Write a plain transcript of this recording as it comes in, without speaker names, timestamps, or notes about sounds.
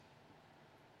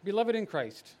Beloved in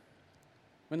Christ,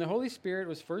 when the Holy Spirit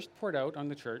was first poured out on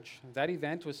the church, that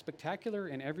event was spectacular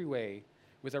in every way,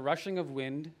 with a rushing of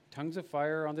wind, tongues of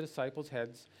fire on the disciples'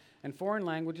 heads, and foreign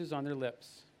languages on their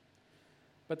lips.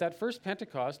 But that first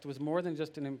Pentecost was more than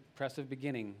just an impressive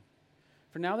beginning.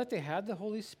 For now that they had the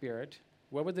Holy Spirit,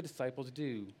 what would the disciples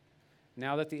do?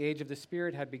 Now that the age of the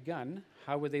Spirit had begun,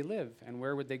 how would they live and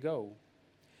where would they go?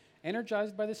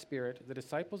 Energized by the Spirit, the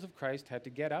disciples of Christ had to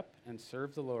get up and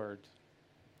serve the Lord.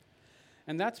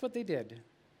 And that's what they did.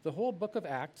 The whole book of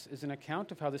Acts is an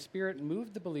account of how the Spirit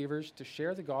moved the believers to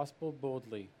share the gospel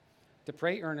boldly, to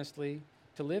pray earnestly,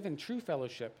 to live in true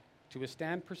fellowship, to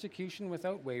withstand persecution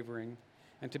without wavering,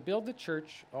 and to build the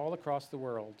church all across the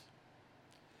world.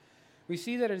 We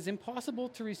see that it is impossible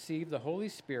to receive the Holy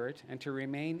Spirit and to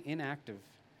remain inactive.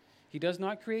 He does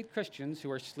not create Christians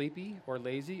who are sleepy or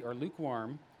lazy or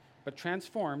lukewarm, but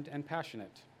transformed and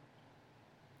passionate.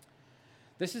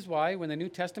 This is why, when the New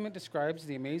Testament describes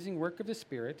the amazing work of the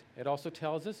Spirit, it also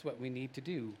tells us what we need to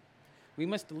do. We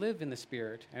must live in the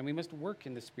Spirit, and we must work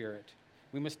in the Spirit.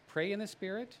 We must pray in the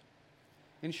Spirit.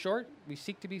 In short, we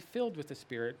seek to be filled with the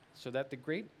Spirit so that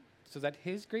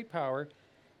His great power,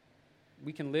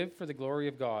 we can live for the glory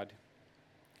of God.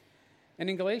 And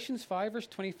in Galatians 5, verse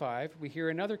 25, we hear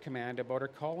another command about our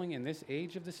calling in this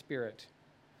age of the Spirit.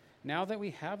 Now that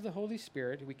we have the Holy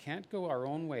Spirit, we can't go our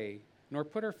own way, nor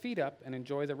put our feet up and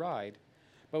enjoy the ride,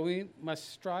 but we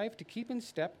must strive to keep in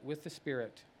step with the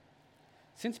Spirit.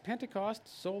 Since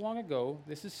Pentecost so long ago,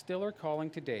 this is still our calling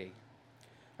today.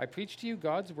 I preach to you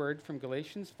God's word from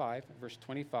Galatians 5, verse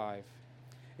 25.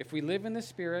 If we live in the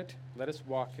Spirit, let us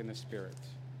walk in the Spirit.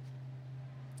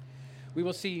 We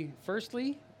will see,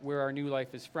 firstly, where our new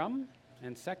life is from,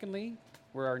 and secondly,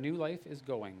 where our new life is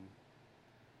going.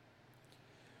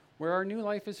 Where our new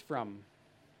life is from.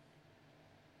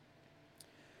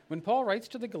 When Paul writes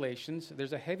to the Galatians,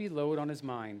 there's a heavy load on his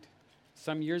mind.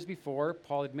 Some years before,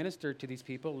 Paul had ministered to these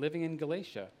people living in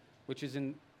Galatia, which is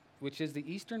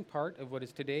the eastern part of what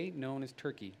is today known as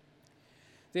Turkey.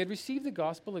 They had received the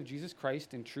gospel of Jesus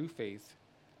Christ in true faith.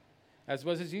 As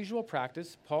was his usual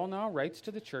practice, Paul now writes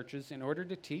to the churches in order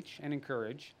to teach and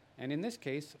encourage, and in this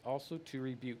case, also to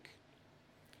rebuke.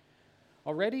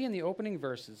 Already in the opening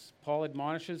verses, Paul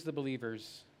admonishes the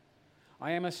believers,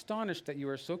 I am astonished that you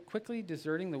are so quickly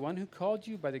deserting the one who called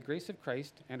you by the grace of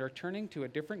Christ and are turning to a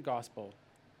different gospel,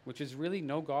 which is really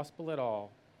no gospel at all.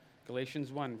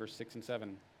 Galatians 1, verse 6 and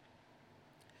 7.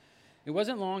 It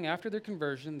wasn't long after their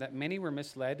conversion that many were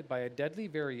misled by a deadly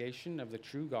variation of the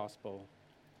true gospel.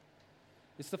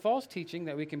 It's the false teaching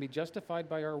that we can be justified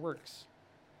by our works.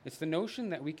 It's the notion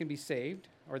that we can be saved,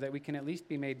 or that we can at least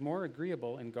be made more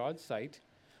agreeable in God's sight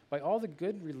by all the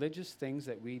good religious things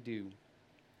that we do.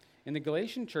 In the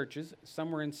Galatian churches,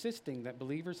 some were insisting that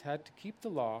believers had to keep the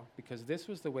law because this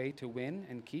was the way to win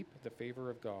and keep the favor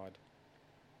of God.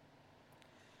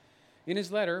 In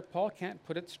his letter, Paul can't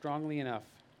put it strongly enough.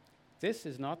 This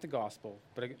is not the gospel,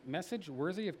 but a message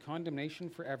worthy of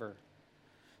condemnation forever.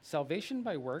 Salvation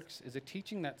by works is a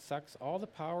teaching that sucks all the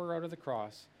power out of the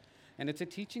cross, and it's a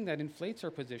teaching that inflates our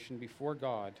position before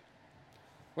God.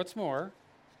 What's more,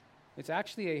 it's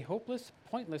actually a hopeless,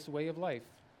 pointless way of life,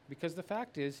 because the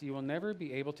fact is you will never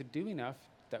be able to do enough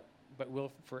but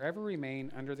will forever remain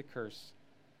under the curse.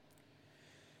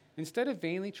 Instead of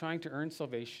vainly trying to earn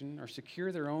salvation or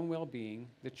secure their own well-being,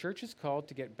 the church is called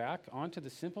to get back onto the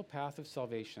simple path of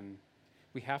salvation.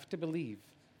 We have to believe.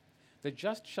 The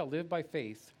just shall live by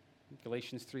faith,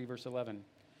 Galatians 3, verse 11.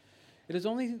 It is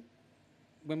only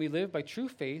when we live by true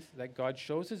faith that God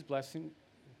showers his blessings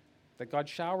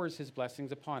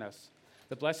upon us,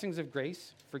 the blessings of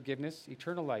grace, forgiveness,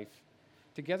 eternal life,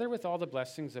 together with all the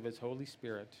blessings of his Holy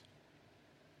Spirit.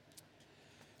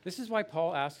 This is why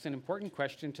Paul asks an important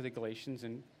question to the Galatians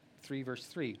in 3, verse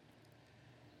 3.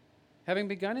 Having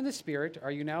begun in the Spirit,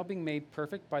 are you now being made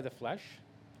perfect by the flesh?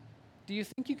 Do you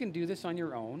think you can do this on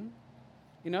your own?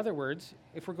 In other words,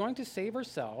 if we're going to save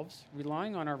ourselves,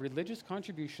 relying on our religious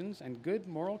contributions and good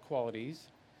moral qualities,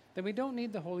 then we don't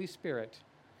need the Holy Spirit.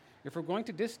 If we're going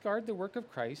to discard the work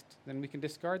of Christ, then we can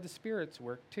discard the Spirit's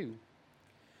work too.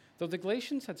 Though the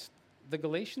Galatians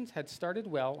had started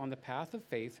well on the path of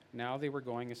faith, now they were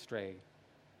going astray.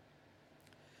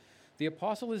 The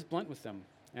apostle is blunt with them,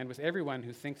 and with everyone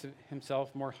who thinks of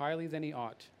himself more highly than he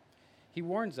ought. He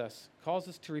warns us, calls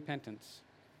us to repentance.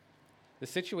 The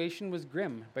situation was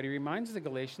grim, but he reminds the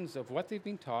Galatians of what they've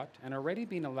been taught and already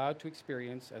been allowed to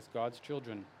experience as God's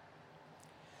children.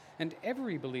 And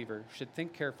every believer should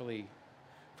think carefully,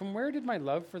 from where did my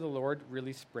love for the Lord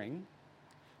really spring?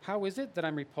 How is it that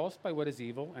I'm repulsed by what is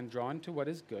evil and drawn to what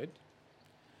is good?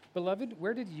 Beloved,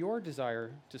 where did your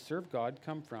desire to serve God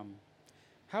come from?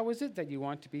 How is it that you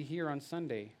want to be here on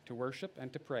Sunday to worship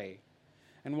and to pray?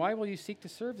 And why will you seek to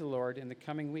serve the Lord in the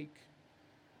coming week?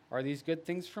 Are these good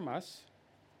things from us?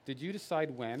 Did you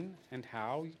decide when and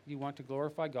how you want to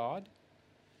glorify God?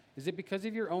 Is it because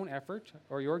of your own effort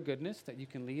or your goodness that you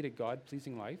can lead a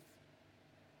God-pleasing life?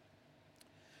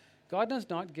 God does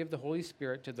not give the Holy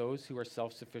Spirit to those who are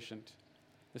self-sufficient.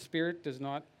 The Spirit does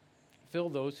not fill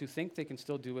those who think they can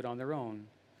still do it on their own.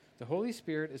 The Holy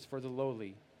Spirit is for the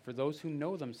lowly, for those who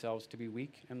know themselves to be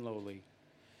weak and lowly.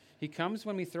 He comes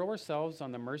when we throw ourselves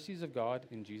on the mercies of God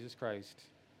in Jesus Christ.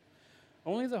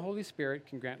 Only the Holy Spirit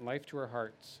can grant life to our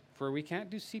hearts, for we can't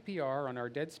do CPR on our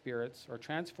dead spirits or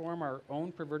transform our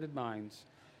own perverted minds.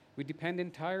 We depend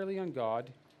entirely on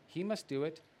God. He must do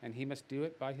it, and He must do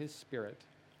it by His Spirit.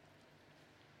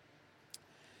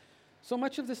 So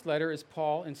much of this letter is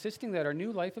Paul insisting that our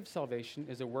new life of salvation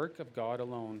is a work of God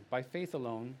alone, by faith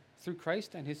alone, through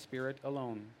Christ and His Spirit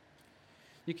alone.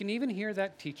 You can even hear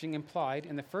that teaching implied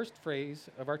in the first phrase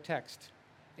of our text,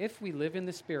 if we live in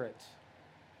the Spirit.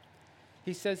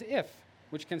 He says if,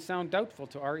 which can sound doubtful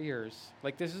to our ears,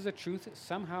 like this is a truth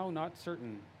somehow not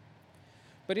certain.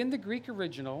 But in the Greek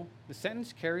original, the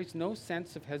sentence carries no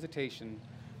sense of hesitation,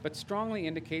 but strongly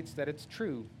indicates that it's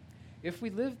true. If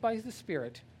we live by the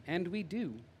Spirit, and we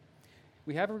do,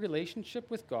 we have a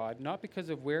relationship with God not because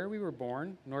of where we were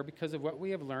born, nor because of what we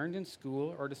have learned in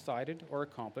school or decided or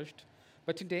accomplished,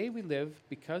 but today we live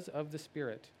because of the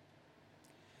Spirit.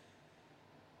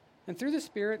 And through the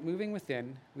Spirit moving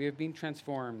within, we have been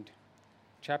transformed.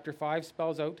 Chapter 5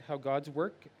 spells out how God's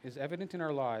work is evident in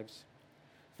our lives.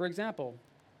 For example,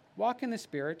 walk in the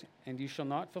Spirit, and you shall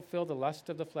not fulfill the lust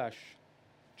of the flesh.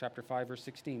 Chapter 5, verse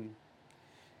 16.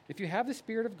 If you have the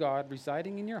Spirit of God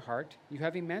residing in your heart, you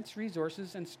have immense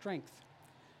resources and strength.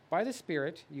 By the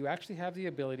Spirit, you actually have the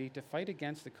ability to fight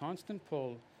against the constant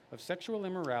pull of sexual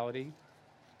immorality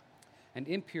and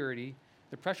impurity,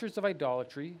 the pressures of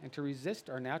idolatry, and to resist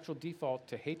our natural default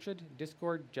to hatred,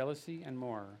 discord, jealousy, and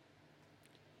more.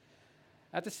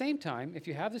 At the same time, if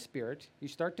you have the Spirit, you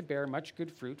start to bear much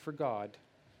good fruit for God: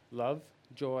 love,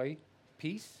 joy,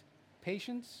 peace,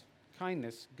 patience,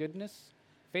 kindness, goodness,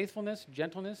 faithfulness,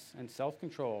 gentleness, and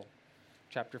self-control.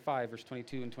 Chapter 5, verse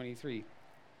 22 and 23.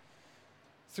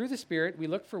 Through the Spirit, we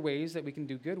look for ways that we can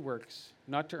do good works,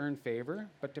 not to earn favor,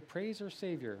 but to praise our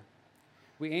Savior.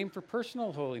 We aim for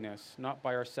personal holiness, not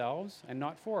by ourselves and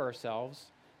not for ourselves,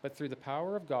 but through the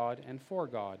power of God and for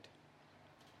God.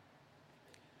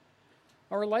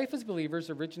 Our life as believers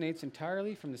originates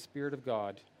entirely from the Spirit of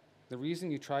God. The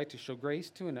reason you try to show grace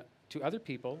to other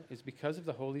people is because of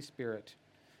the Holy Spirit.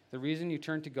 The reason you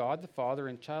turn to God the Father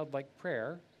in childlike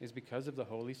prayer is because of the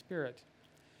Holy Spirit.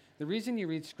 The reason you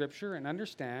read Scripture and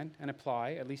understand and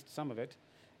apply at least some of it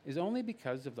is only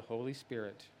because of the Holy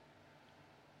Spirit.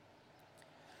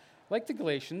 Like the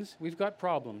Galatians, we've got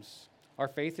problems. Our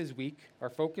faith is weak, our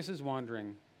focus is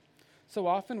wandering. So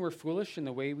often we're foolish in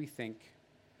the way we think.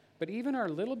 But even our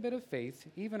little bit of faith,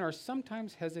 even our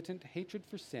sometimes hesitant hatred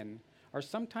for sin, our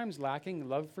sometimes lacking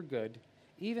love for good,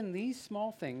 even these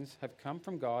small things have come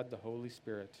from God, the Holy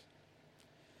Spirit.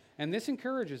 And this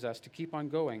encourages us to keep on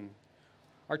going.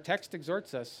 Our text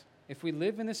exhorts us, if we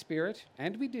live in the Spirit,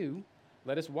 and we do,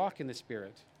 let us walk in the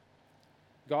Spirit.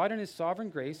 God in His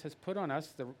sovereign grace has put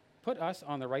us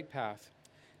on the right path.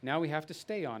 Now we have to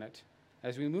stay on it.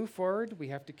 As we move forward, we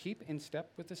have to keep in step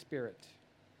with the Spirit.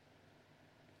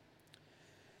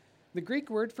 The Greek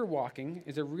word for walking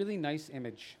is a really nice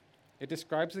image. It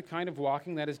describes the kind of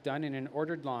walking that is done in an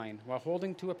ordered line while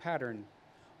holding to a pattern,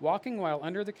 walking while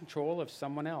under the control of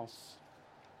someone else.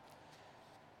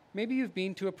 Maybe you've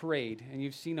been to a parade and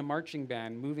you've seen a marching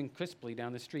band moving crisply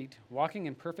down the street, walking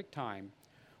in perfect time,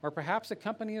 or perhaps a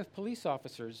company of police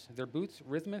officers, their boots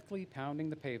rhythmically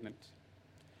pounding the pavement.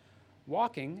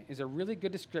 Walking is a really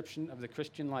good description of the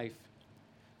Christian life.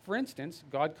 For instance,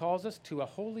 God calls us to a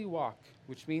holy walk,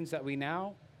 which means that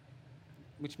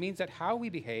how we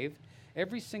behave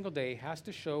every single day has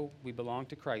to show we belong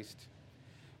to Christ.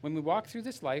 When we walk through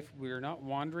this life, we are not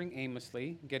wandering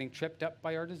aimlessly, getting tripped up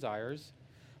by our desires,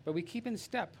 but we keep in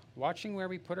step, watching where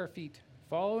we put our feet,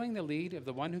 following the lead of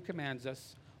the one who commands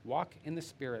us, walk in the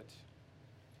Spirit.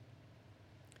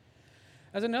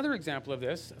 As another example of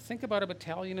this, think about a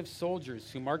battalion of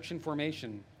soldiers who march in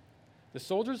formation. The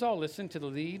soldiers all listen to the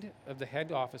lead of the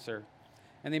head officer,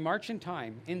 and they march in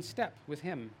time, in step with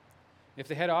him. If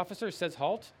the head officer says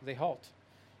halt, they halt.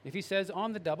 If he says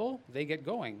on the double, they get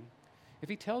going. If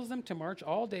he tells them to march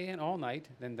all day and all night,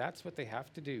 then that's what they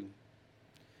have to do.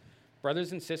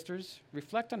 Brothers and sisters,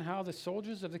 reflect on how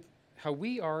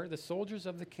we are the soldiers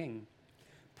of the King.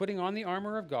 Putting on the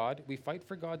armor of God, we fight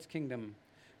for God's kingdom.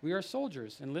 We are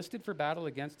soldiers enlisted for battle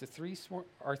against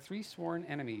our three sworn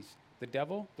enemies, the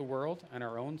devil, the world, and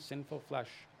our own sinful flesh.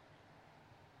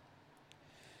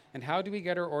 And how do we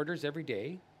get our orders every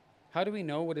day? How do we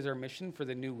know what is our mission for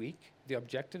the new week, the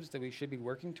objectives that we should be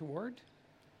working toward?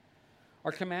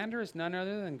 Our commander is none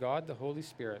other than God, the Holy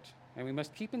Spirit, and we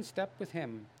must keep in step with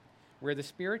him. Where the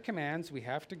Spirit commands, we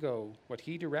have to go. What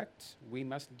he directs, we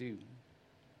must do.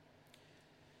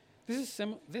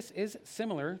 This is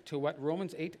similar to what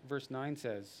Romans 8, verse 9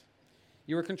 says.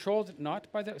 You are controlled not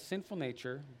by the sinful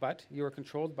nature, but you are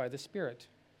controlled by the Spirit.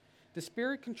 The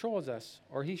Spirit controls us,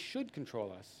 or he should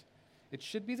control us. It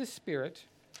should be the Spirit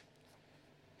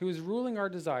who is ruling our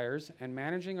desires and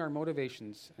managing our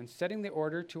motivations and setting the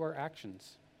order to our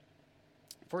actions.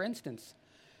 For instance,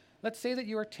 let's say that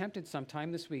you are tempted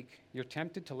sometime this week. You're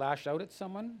tempted to lash out at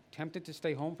someone, tempted to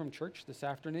stay home from church this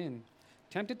afternoon,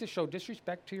 tempted to show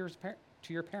disrespect to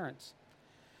your parents.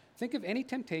 Think of any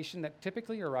temptation that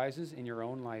typically arises in your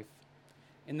own life.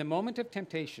 In the moment of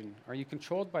temptation, are you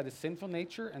controlled by the sinful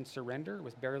nature and surrender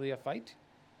with barely a fight?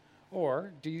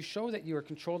 Or do you show that you are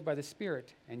controlled by the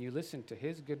Spirit and you listen to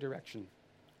his good direction?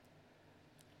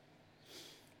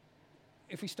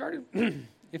 If we started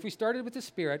with the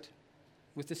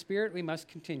Spirit we must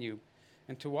continue.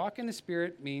 And to walk in the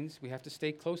Spirit means we have to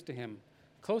stay close to him,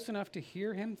 close enough to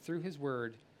hear him through his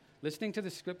word, listening to the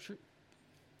Scripture,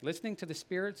 listening to the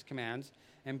Spirit's commands,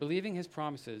 and believing his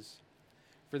promises.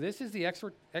 For this is the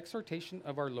exhortation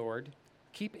of our Lord: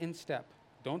 keep in step.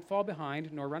 Don't fall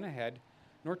behind, nor run ahead,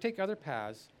 nor take other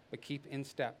paths, but keep in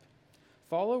step.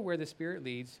 Follow where the Spirit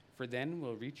leads, for then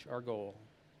we'll reach our goal.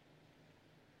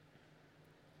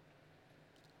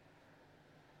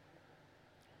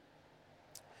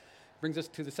 Brings us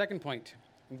to the second point,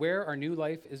 where our new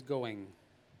life is going.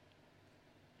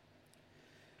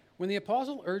 When the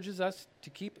apostle urges us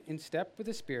to keep in step with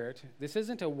the Spirit, this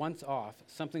isn't a once-off,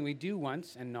 something we do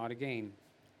once and not again.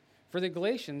 For the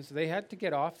Galatians, they had to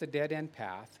get off the dead-end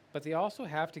path, but they also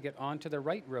have to get onto the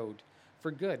right road for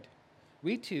good.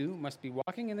 We too must be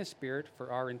walking in the Spirit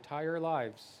for our entire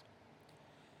lives.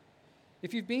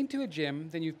 If you've been to a gym,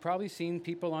 then you've probably seen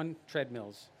people on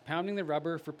treadmills, pounding the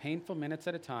rubber for painful minutes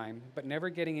at a time, but never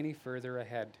getting any further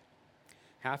ahead.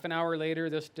 Half an hour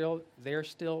later, they're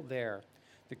still there.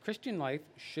 The Christian life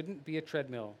shouldn't be a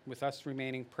treadmill, with us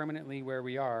remaining permanently where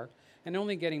we are and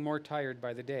only getting more tired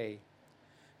by the day.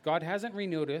 God hasn't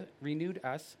renewed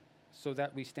us so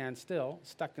that we stand still,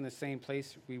 stuck in the same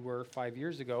place we were 5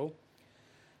 years ago.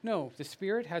 No, the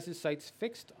Spirit has his sights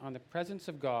fixed on the presence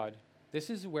of God. This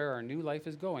is where our new life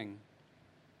is going.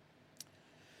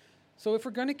 So if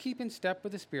we're going to keep in step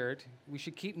with the Spirit, we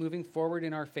should keep moving forward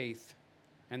in our faith.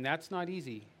 And that's not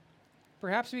easy.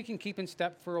 Perhaps we can keep in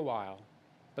step for a while,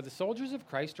 but the soldiers of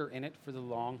Christ are in it for the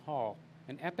long haul,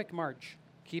 an epic march,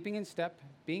 keeping in step,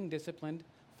 being disciplined,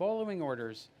 following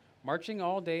orders, marching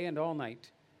all day and all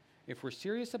night. If we're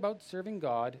serious about serving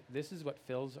God, this is what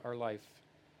fills our life.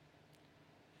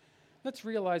 Let's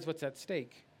realize what's at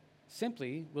stake.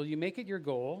 Simply, will you make it your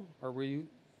goal, or will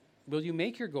you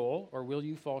make your goal, or will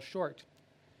you fall short?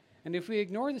 And if we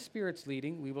ignore the Spirit's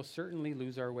leading, we will certainly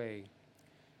lose our way.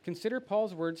 Consider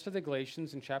Paul's words to the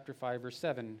Galatians in chapter 5, verse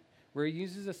 7, where he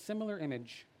uses a similar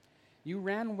image. You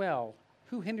ran well.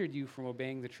 Who hindered you from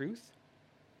obeying the truth?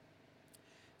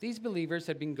 These believers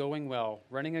had been going well,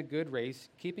 running a good race,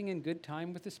 keeping in good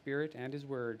time with the Spirit and his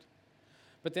word.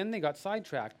 But then they got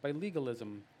sidetracked by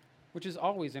legalism, which is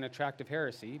always an attractive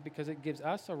heresy because it gives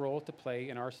us a role to play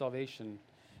in our salvation.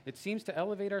 It seems to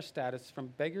elevate our status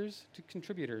from beggars to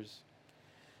contributors.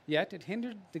 Yet it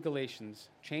hindered the Galatians,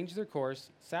 changed their course,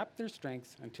 sapped their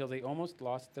strength until they almost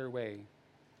lost their way.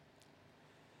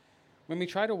 When we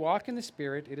try to walk in the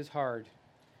Spirit, it is hard.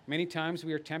 Many times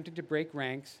we are tempted to break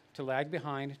ranks, to lag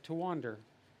behind, to wander.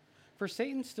 For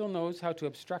Satan still knows how to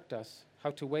obstruct us,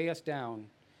 how to weigh us down.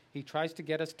 He tries to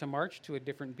get us to march to a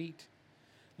different beat.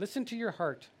 Listen to your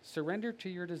heart, surrender to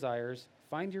your desires,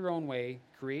 find your own way,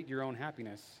 create your own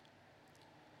happiness.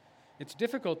 It's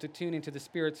difficult to tune into the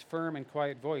Spirit's firm and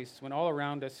quiet voice when all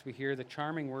around us we hear the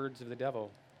charming words of the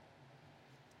devil.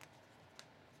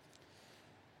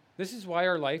 This is why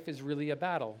our life is really a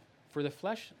battle. For the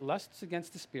flesh lusts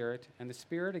against the Spirit, and the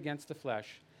Spirit against the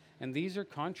flesh, and these are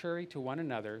contrary to one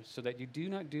another, so that you do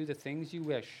not do the things you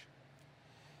wish.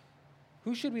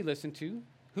 Who should we listen to?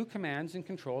 Who commands and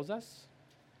controls us?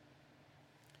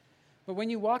 But when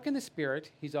you walk in the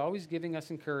Spirit, he's always giving us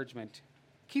encouragement.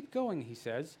 Keep going, he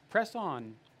says. Press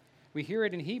on. We hear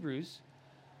it in Hebrews.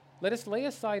 Let us lay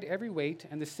aside every weight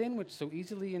and the sin which so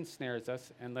easily ensnares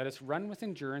us, and let us run with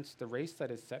endurance the race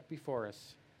that is set before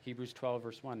us. Hebrews 12,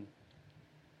 verse 1.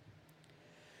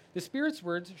 The Spirit's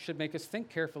words should make us think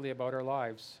carefully about our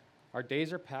lives. Our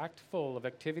days are packed full of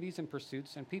activities and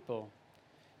pursuits and people.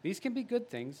 These can be good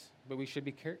things, but we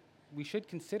should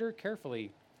consider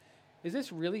carefully, is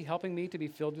this really helping me to be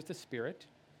filled with the Spirit?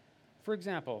 For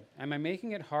example, am I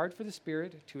making it hard for the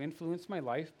Spirit to influence my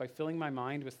life by filling my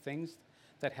mind with things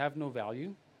that have no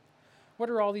value? What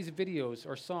are all these videos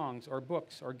or songs or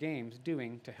books or games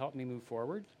doing to help me move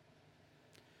forward?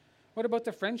 What about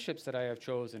the friendships that I have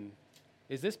chosen?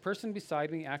 Is this person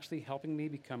beside me actually helping me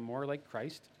become more like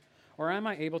Christ? Or am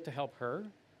I able to help her?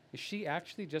 Is she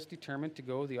actually just determined to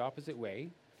go the opposite way?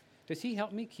 Does he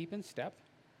help me keep in step?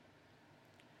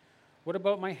 What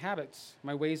about my habits,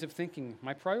 my ways of thinking,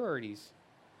 my priorities?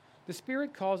 The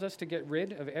Spirit calls us to get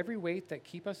rid of every weight that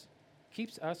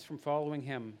keeps us from following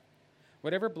him.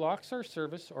 Whatever blocks our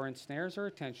service or ensnares our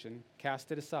attention,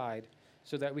 cast it aside,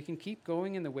 so that we can keep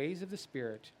going in the ways of the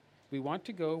Spirit. We want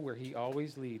to go where he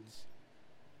always leads.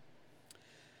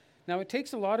 Now, it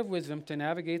takes a lot of wisdom to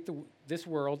navigate this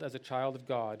world as a child of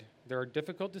God. There are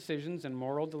difficult decisions and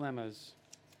moral dilemmas.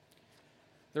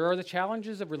 There are the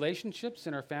challenges of relationships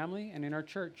in our family and in our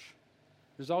church.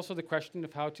 There's also the question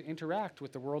of how to interact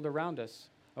with the world around us,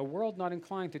 a world not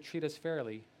inclined to treat us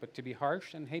fairly, but to be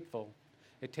harsh and hateful.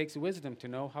 It takes wisdom to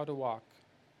know how to walk.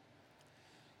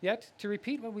 Yet, to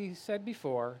repeat what we said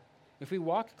before, if we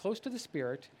walk close to the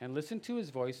Spirit and listen to his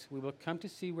voice, we will come to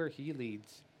see where he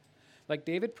leads. Like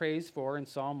David prays for in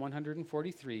Psalm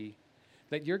 143,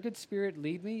 let your good Spirit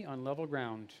lead me on level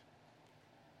ground.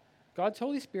 God's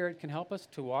Holy Spirit can help us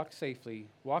to walk safely,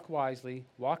 walk wisely,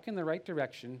 walk in the right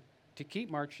direction, to keep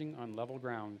marching on level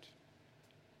ground.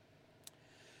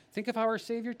 Think of how our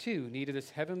Savior, too, needed this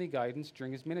heavenly guidance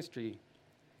during his ministry.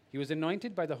 He was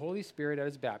anointed by the Holy Spirit at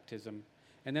his baptism,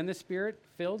 and then the Spirit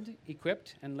filled,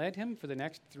 equipped, and led him for the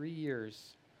next 3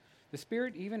 years. The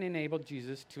Spirit even enabled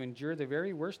Jesus to endure the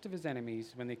very worst of his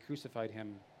enemies when they crucified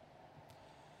him.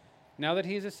 Now that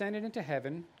he has ascended into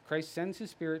heaven, Christ sends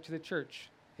his Spirit to the church.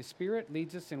 His Spirit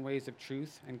leads us in ways of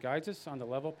truth and guides us on the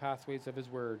level pathways of his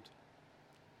word.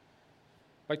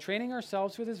 By training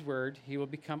ourselves with his word, he will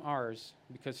become ours,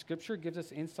 because Scripture gives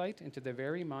us insight into the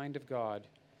very mind of God.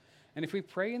 And if we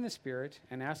pray in the Spirit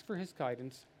and ask for his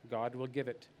guidance, God will give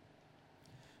it.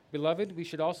 Beloved, we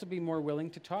should also be more willing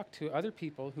to talk to other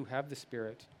people who have the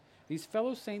Spirit. These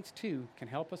fellow saints, too, can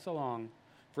help us along,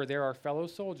 for they're our fellow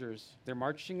soldiers. They're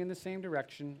marching in the same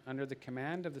direction under the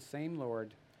command of the same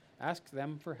Lord. Ask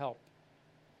them for help.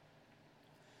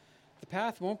 The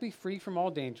path won't be free from all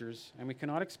dangers, and we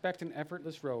cannot expect an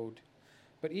effortless road.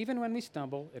 But even when we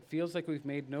stumble, it feels like we've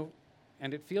made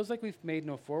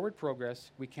no forward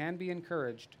progress, we can be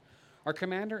encouraged. Our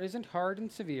commander isn't hard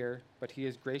and severe, but he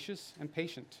is gracious and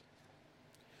patient.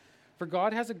 For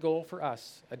God has a goal for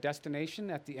us, a destination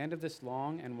at the end of this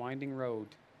long and winding road.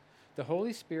 The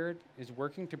Holy Spirit is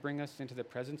working to bring us into the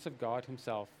presence of God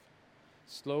himself.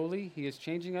 Slowly, he is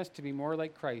changing us to be more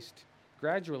like Christ.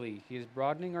 Gradually, he is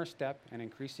broadening our step and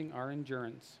increasing our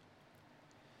endurance.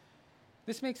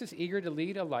 This makes us eager to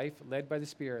lead a life led by the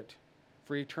Spirit.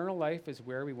 For eternal life is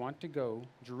where we want to go.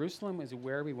 Jerusalem is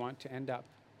where we want to end up.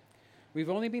 We've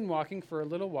only been walking for a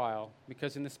little while,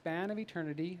 because in the span of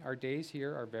eternity, our days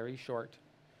here are very short.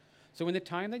 So in the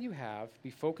time that you have, be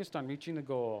focused on reaching the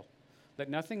goal. Let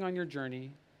nothing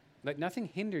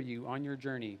hinder you on your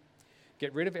journey.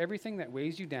 Get rid of everything that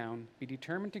weighs you down. Be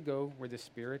determined to go where the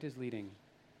Spirit is leading.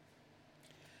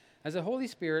 As the Holy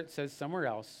Spirit says somewhere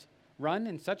else, run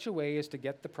in such a way as to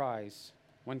get the prize.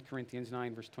 1 Corinthians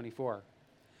 9, verse 24.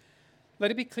 Let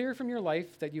it be clear from your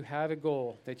life that you have a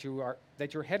goal, that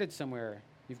you're headed somewhere.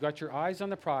 You've got your eyes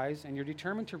on the prize, and you're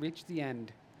determined to reach the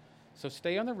end. So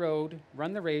stay on the road,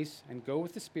 run the race, and go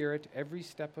with the Spirit every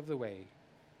step of the way.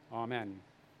 Amen.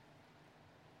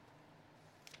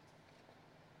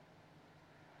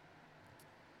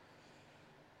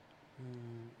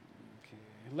 Okay.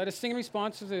 Let us sing in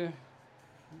response to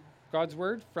God's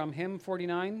word from hymn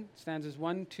 49, stanzas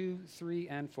 1, 2, 3,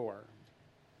 and 4.